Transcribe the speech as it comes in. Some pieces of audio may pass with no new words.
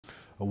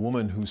A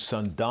woman whose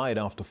son died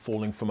after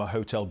falling from a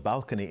hotel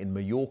balcony in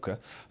Majorca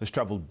has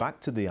travelled back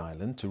to the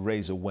island to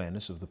raise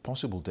awareness of the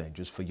possible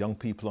dangers for young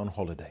people on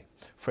holiday.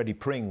 Freddie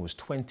Pring was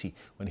 20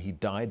 when he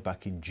died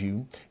back in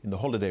June in the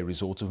holiday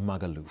resort of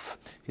Magaluf.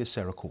 Here's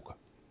Sarah Corker.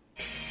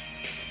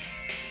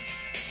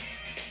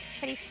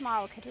 Freddie's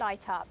smile could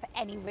light up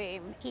any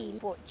room. He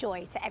brought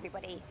joy to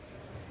everybody.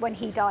 When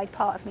he died,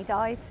 part of me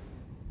died.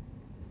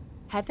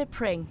 Heather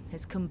Pring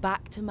has come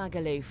back to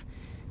Magaluf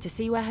to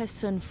see where her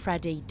son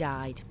Freddie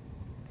died.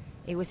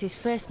 It was his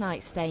first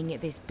night staying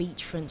at this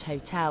beachfront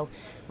hotel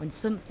when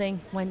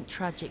something went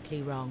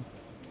tragically wrong.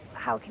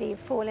 How could he have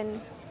fallen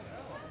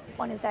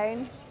on his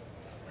own?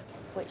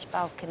 Which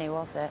balcony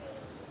was it?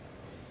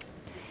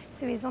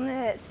 So he was on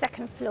the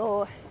second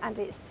floor and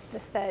it's the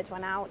third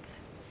one out.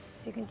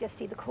 So you can just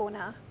see the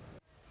corner.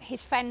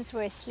 His friends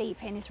were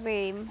asleep in his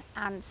room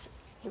and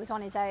he was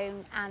on his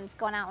own and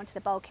gone out onto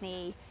the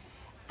balcony,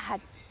 had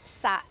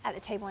sat at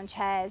the table and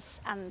chairs,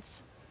 and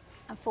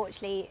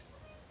unfortunately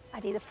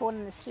I'd either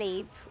fallen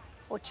asleep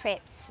or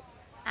tripped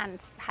and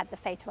had the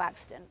fatal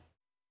accident.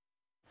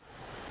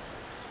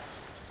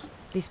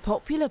 This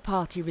popular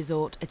party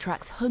resort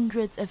attracts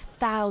hundreds of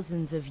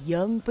thousands of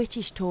young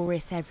British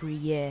tourists every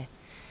year.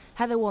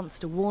 Heather wants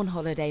to warn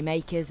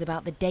holidaymakers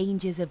about the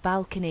dangers of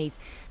balconies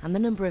and the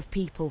number of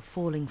people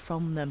falling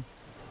from them.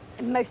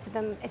 Most of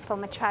them is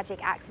from a tragic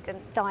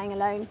accident, dying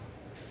alone,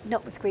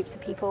 not with groups of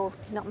people,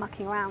 not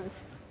mucking around.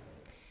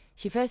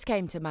 She first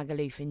came to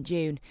Magaluf in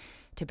June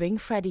to bring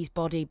Freddie's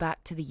body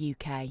back to the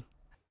UK.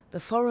 The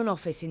Foreign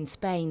Office in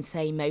Spain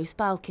say most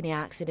balcony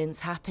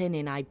accidents happen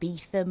in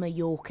Ibiza,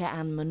 Majorca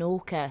and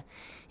Menorca.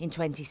 In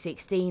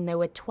 2016 there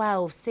were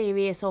 12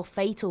 serious or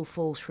fatal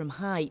falls from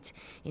height.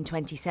 In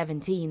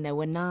 2017 there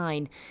were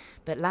 9.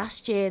 But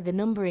last year the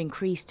number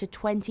increased to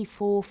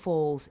 24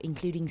 falls,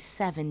 including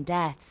 7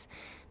 deaths.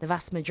 The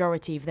vast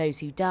majority of those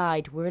who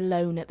died were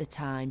alone at the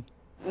time.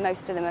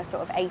 Most of them are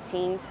sort of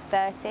 18 to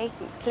 30.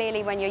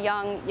 Clearly when you're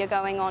young, you're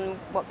going on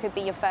what could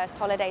be your first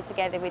holiday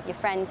together with your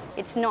friends.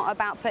 It's not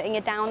about putting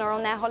a downer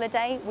on their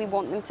holiday. We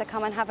want them to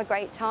come and have a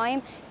great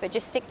time, but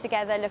just stick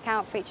together, look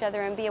out for each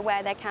other and be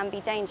aware there can be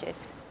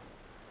dangers.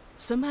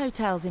 Some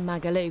hotels in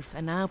Magaluf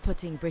are now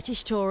putting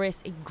British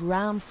tourists in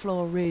ground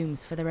floor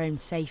rooms for their own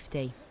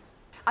safety.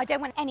 I don't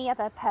want any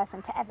other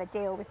person to ever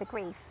deal with the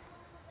grief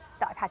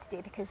that I've had to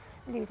do, because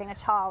losing a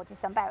child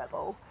is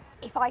unbearable.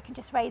 If I can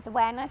just raise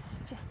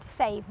awareness, just to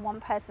save one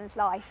person's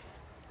life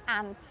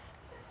and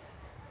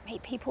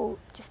make people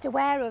just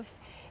aware of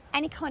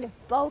any kind of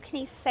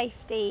balcony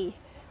safety,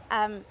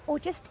 or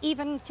just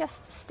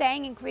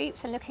staying in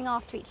groups and looking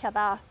after each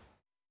other.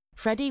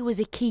 Freddie was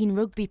a keen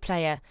rugby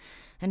player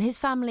and his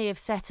family have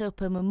set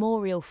up a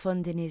memorial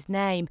fund in his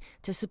name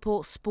to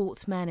support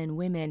sportsmen and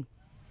women.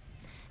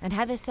 And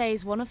Heather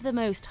says one of the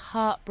most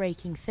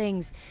heartbreaking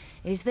things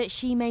is that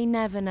she may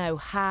never know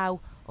how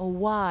or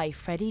why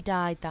Freddie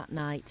died that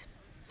night.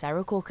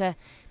 Sarah Corker,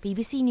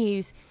 BBC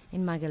News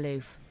in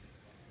Magaluf.